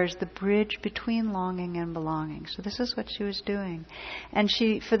prayer is the bridge between longing and belonging. So this is what she was doing. And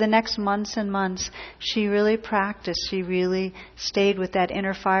she, for the next months and months, she really practiced. She really stayed with that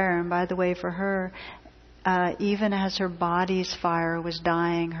inner fire. And by the way, for her, even as her body's fire was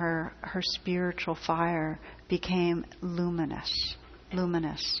dying, her spiritual fire became luminous.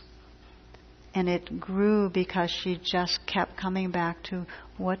 And it grew because she just kept coming back to,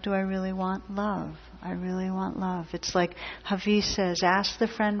 what do I really want? Love. I really want love. It's like Hafiz says, ask the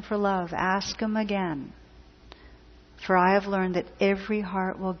friend for love. Ask him again. For I have learned that every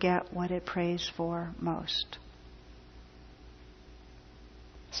heart will get what it prays for most.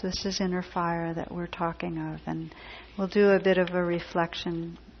 So this is inner fire that we're talking of. And we'll do a bit of a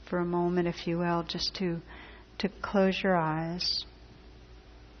reflection for a moment, if you will, just to close your eyes.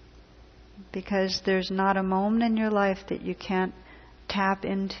 Because there's not a moment in your life that you can't tap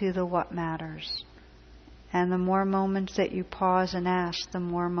into the what matters. And the more moments that you pause and ask, the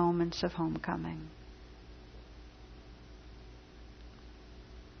more moments of homecoming.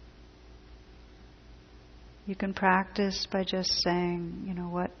 You can practice by just saying,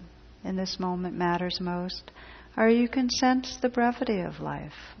 what in this moment matters most. Or you can sense the brevity of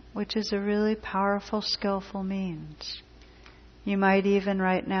life, which is a really powerful, skillful means. You might even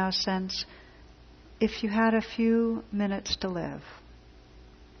right now sense, if you had a few minutes to live,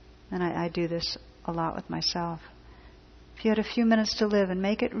 and I do this a lot with myself, if you had a few minutes to live, and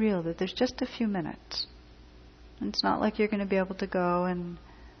make it real that there's just a few minutes. And it's not like you're going to be able to go and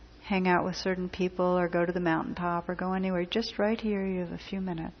hang out with certain people or go to the mountaintop or go anywhere. Just right here you have a few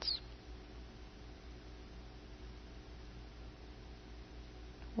minutes.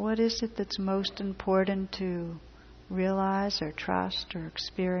 What is it that's most important to realize or trust or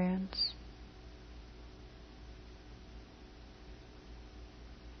experience?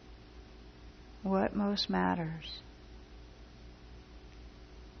 What most matters?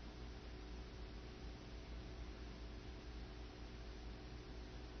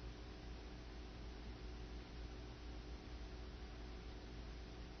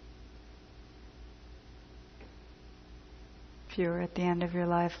 If you were at the end of your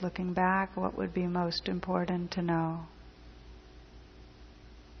life looking back, what would be most important to know?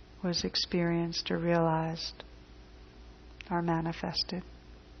 Was experienced or realized or manifested?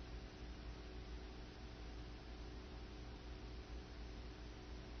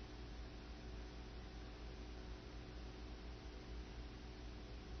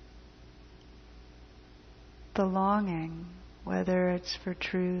 The longing, whether it's for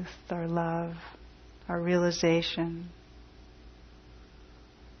truth or love or realization,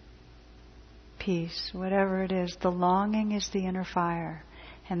 peace, whatever it is, the longing is the inner fire.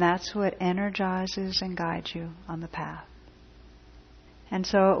 And that's what energizes and guides you on the path. And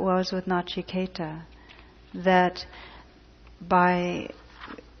so it was with Nachiketa, that by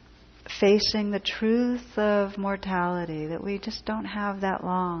facing the truth of mortality, that we just don't have that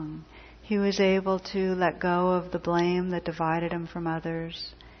long, he was able to let go of the blame that divided him from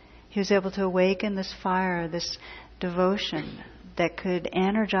others. He was able to awaken this fire, this devotion that could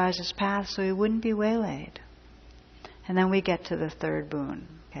energize his path so he wouldn't be waylaid. And then we get to the third boon,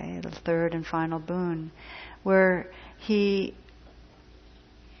 the third and final boon, where he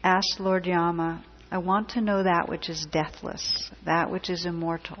asked Lord Yama, I want to know that which is deathless, that which is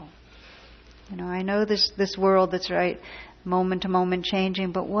immortal. I know this world that's right, moment to moment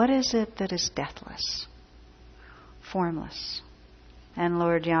changing, but what is it that is deathless, formless? And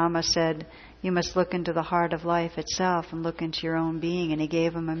Lord Yama said, you must look into the heart of life itself and look into your own being, and he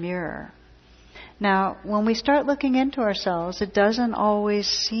gave him a mirror. Now, when we start looking into ourselves, it doesn't always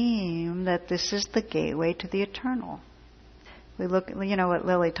seem that this is the gateway to the eternal. We look, what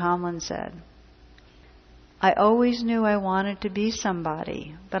Lily Tomlin said. I always knew I wanted to be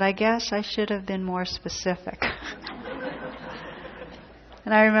somebody, but I guess I should have been more specific.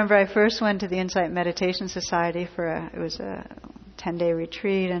 And I remember I first went to the Insight Meditation Society it was a 10-day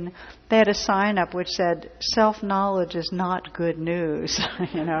retreat, and they had a sign up which said, self-knowledge is not good news,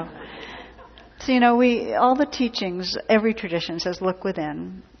 So, all the teachings, every tradition says look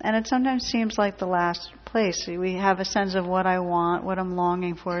within, and it sometimes seems like the last place. We have a sense of what I want, what I'm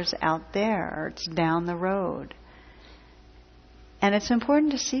longing for is out there, or it's down the road. And it's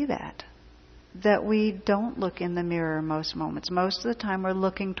important to see that we don't look in the mirror most moments. Most of the time we're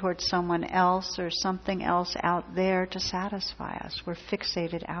looking towards someone else or something else out there to satisfy us. We're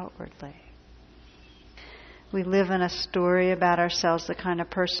fixated outwardly. We live in a story about ourselves, the kind of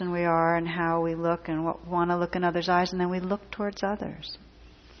person we are and how we look and what we want to look in others' eyes, and then we look towards others.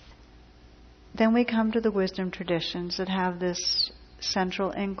 Then we come to the wisdom traditions that have this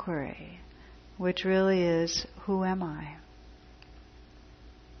central inquiry, which really is, who am I?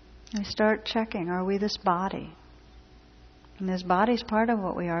 We start checking, are we this body? And this body's part of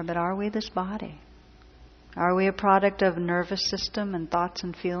what we are, but are we this body? Are we a product of nervous system and thoughts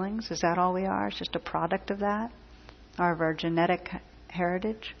and feelings? Is that all we are? It's just a product of that? Or of our genetic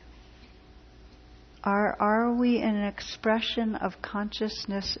heritage? Are we an expression of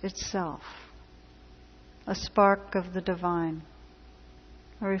consciousness itself? A spark of the divine?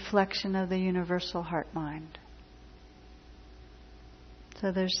 A reflection of the universal heart-mind?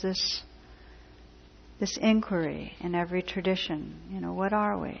 So there's this inquiry in every tradition. What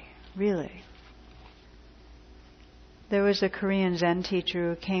are we, really? There was a Korean Zen teacher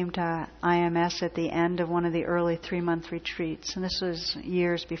who came to IMS at the end of one of the early 3-month retreats. And this was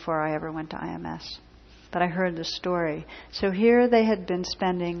years before I ever went to IMS. But I heard the story. So here they had been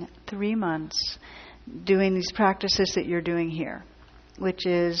spending 3 months doing these practices that you're doing here, which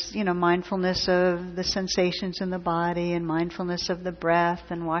is, mindfulness of the sensations in the body and mindfulness of the breath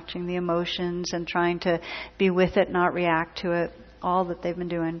and watching the emotions and trying to be with it, not react to it, all that they've been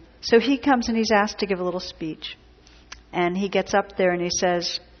doing. So he comes and he's asked to give a little speech. And he gets up there and he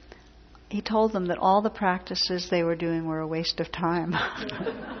says, he told them that all the practices they were doing were a waste of time.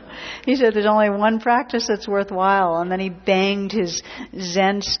 He said there's only one practice that's worthwhile. And then he banged his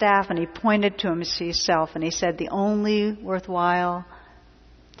Zen staff and he pointed to himself and he said the only worthwhile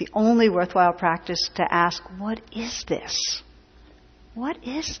practice to ask, what is this? What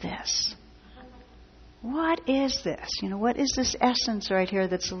is this? What is this? What is this essence right here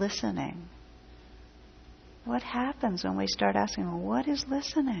that's listening? What happens when we start asking, well, what is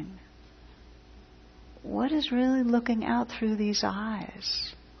listening? What is really looking out through these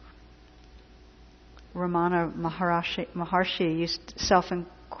eyes? Ramana Maharshi used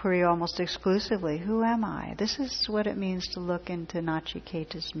self-inquiry almost exclusively. Who am I? This is what it means to look into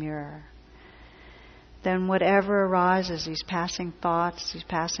Nachiketa's mirror. Then whatever arises, these passing thoughts, these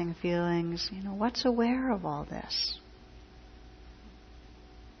passing feelings, what's aware of all this?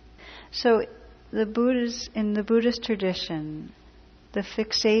 So in the Buddhist tradition, the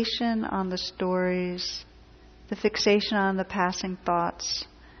fixation on the stories, the fixation on the passing thoughts,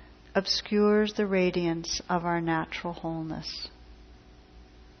 obscures the radiance of our natural wholeness.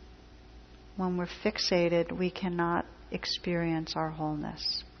 When we're fixated, we cannot experience our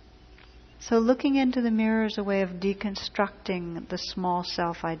wholeness. So looking into the mirror is a way of deconstructing the small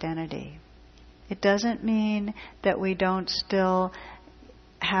self-identity. It doesn't mean that we don't still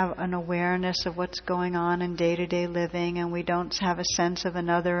have an awareness of what's going on in day-to-day living and we don't have a sense of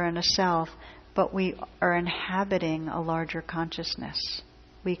another and a self, but we are inhabiting a larger consciousness.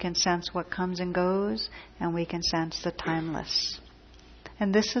 We can sense what comes and goes, and we can sense the timeless.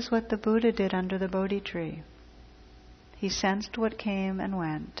 And this is what the Buddha did under the Bodhi tree. He sensed what came and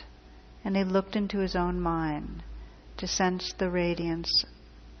went, and he looked into his own mind to sense the radiance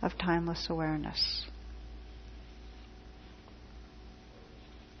of timeless awareness.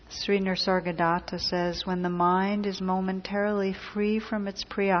 Sri Nisargadatta says, when the mind is momentarily free from its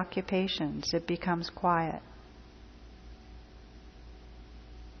preoccupations, it becomes quiet.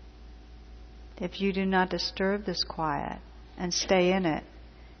 If you do not disturb this quiet and stay in it,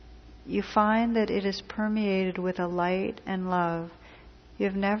 you find that it is permeated with a light and love you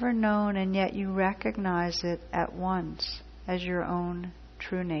have never known, and yet you recognize it at once as your own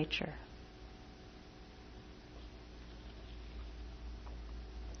true nature.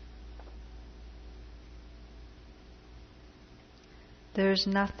 There's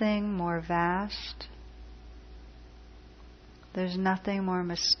nothing more vast, there's nothing more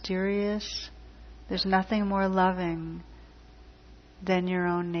mysterious, there's nothing more loving than your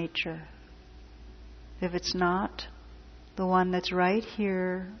own nature. If it's not the one that's right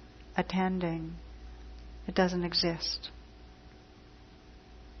here attending, it doesn't exist.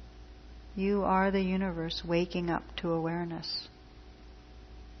 You are the universe waking up to awareness.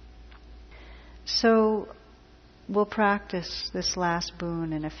 So we'll practice this last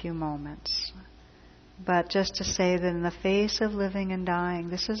boon in a few moments. But just to say that in the face of living and dying,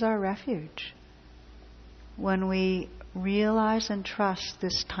 this is our refuge. When we realize and trust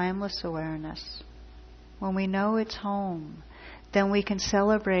this timeless awareness, when we know it's home, then we can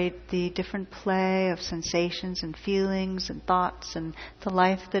celebrate the different play of sensations and feelings and thoughts and the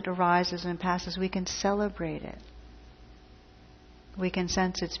life that arises and passes. We can celebrate it. We can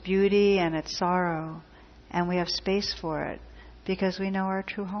sense its beauty and its sorrow, and we have space for it because we know our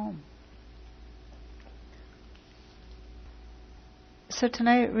true home. So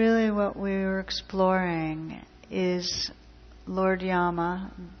tonight really what we're exploring is Lord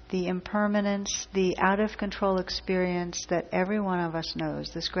Yama, the impermanence, the out-of-control experience that every one of us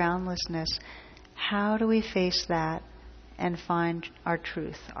knows, this groundlessness. How do we face that and find our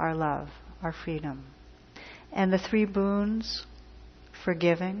truth, our love, our freedom? And the three boons: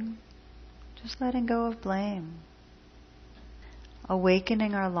 forgiving, Just letting go of blame.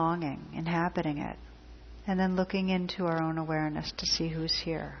 Awakening our longing, inhabiting it, and then looking into our own awareness to see who's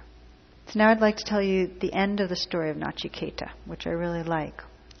here. So now I'd like to tell you the end of the story of Nachiketa, which I really like.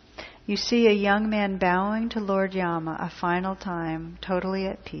 You see a young man bowing to Lord Yama a final time, totally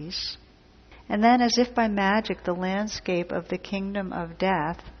at peace. And then, as if by magic, the landscape of the kingdom of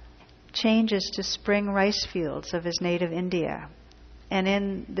death changes to spring rice fields of his native India. And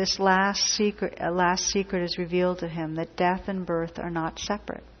in this last secret is revealed to him, that death and birth are not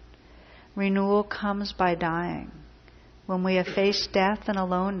separate. Renewal comes by dying. When we have faced death and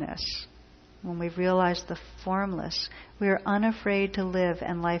aloneness, when we've realized the formless, we are unafraid to live,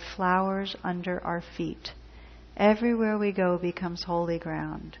 and life flowers under our feet. Everywhere we go becomes holy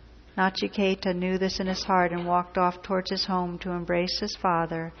ground. Nachiketa knew this in his heart and walked off towards his home to embrace his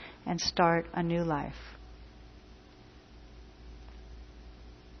father and start a new life.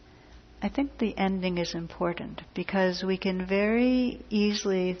 I think the ending is important because we can very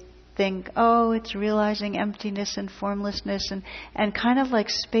easily think, oh, it's realizing emptiness and formlessness, and kind of like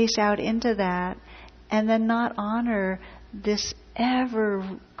space out into that, and then not honor this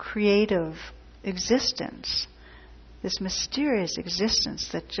ever creative existence, this mysterious existence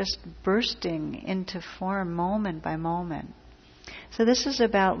that's just bursting into form moment by moment. So this is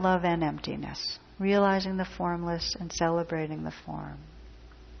about love and emptiness, realizing the formless and celebrating the form.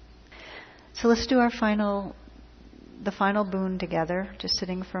 So let's do the final boon together, just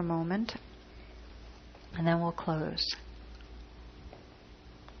sitting for a moment, and then we'll close.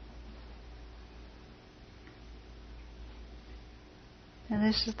 And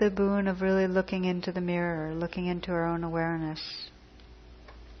this is the boon of really looking into the mirror, looking into our own awareness.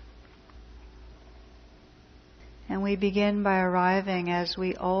 And we begin by arriving, as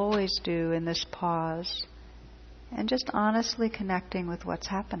we always do in this pause, and just honestly connecting with what's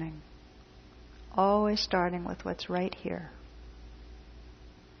happening. Always starting with what's right here.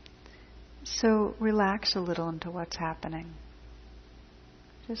 So relax a little into what's happening.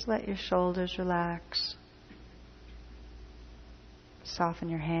 Just let your shoulders relax. Soften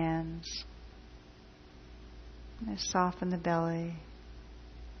your hands. And soften the belly.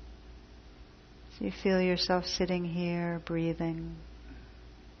 So you feel yourself sitting here, breathing.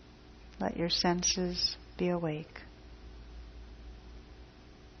 Let your senses be awake.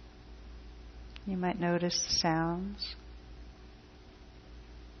 You might notice the sounds,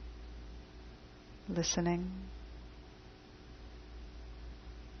 listening.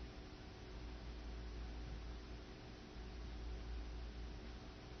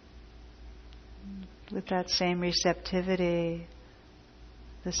 With that same receptivity,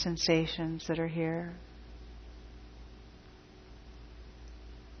 the sensations that are here.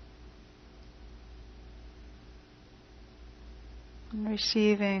 And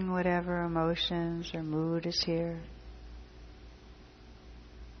receiving whatever emotions or mood is here.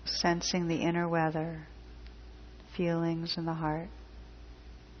 Sensing the inner weather, feelings in the heart.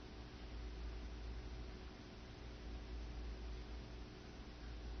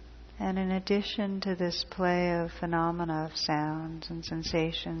 And in addition to this play of phenomena of sounds and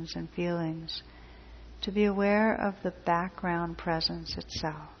sensations and feelings, to be aware of the background presence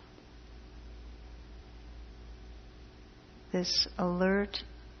itself. This alert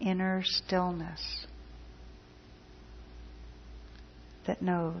inner stillness that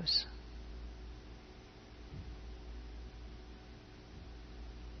knows.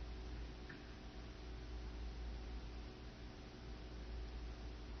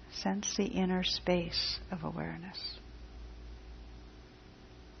 Sense the inner space of awareness.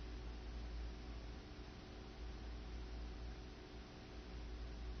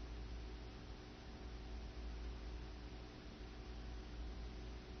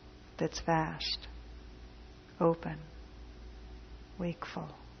 That's vast, open, wakeful.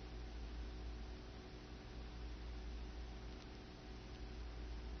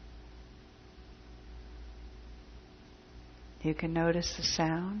 You can notice the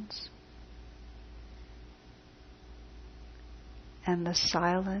sounds and the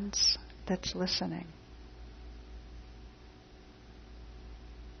silence that's listening.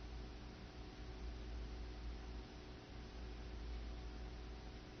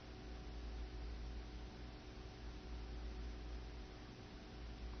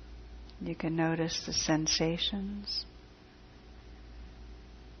 You can notice the sensations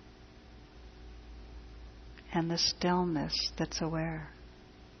and the stillness that's aware.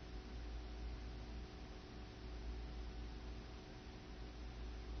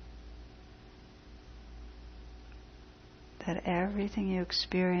 That everything you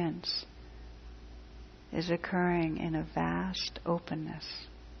experience is occurring in a vast openness.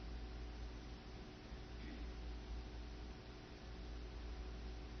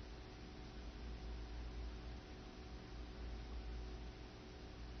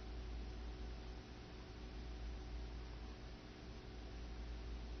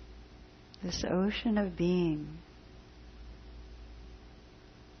 this ocean of being,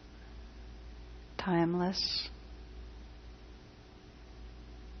 timeless,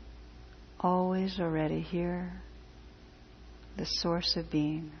 always already here, the source of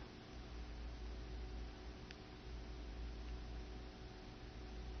being.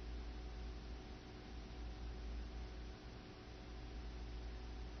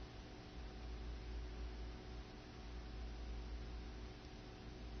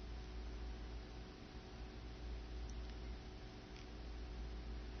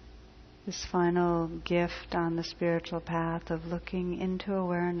 This final gift on the spiritual path of looking into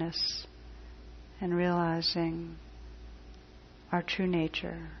awareness and realizing our true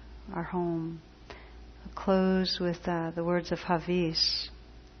nature, our home. I'll close with the words of Hafiz.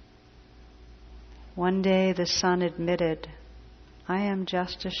 One day the sun admitted, I am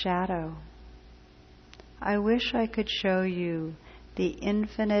just a shadow. I wish I could show you the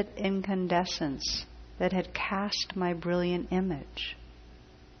infinite incandescence that had cast my brilliant image.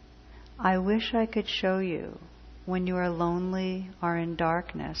 I wish I could show you, when you are lonely or in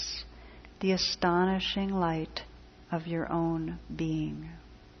darkness, the astonishing light of your own being.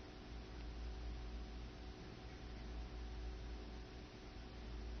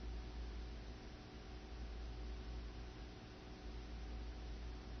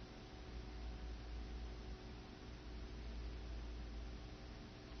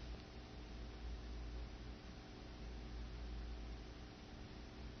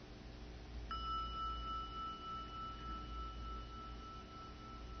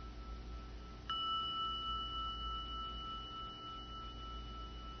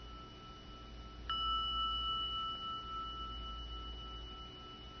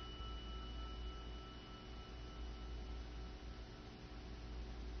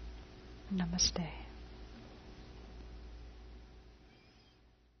 Namaste.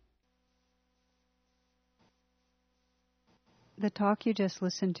 The talk you just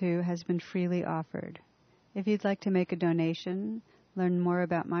listened to has been freely offered. If you'd like to make a donation, learn more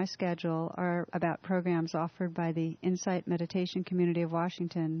about my schedule, or about programs offered by the Insight Meditation Community of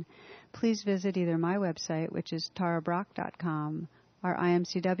Washington, please visit either my website, which is tarabrach.com, or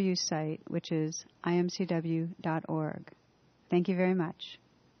IMCW's site, which is imcw.org. Thank you very much.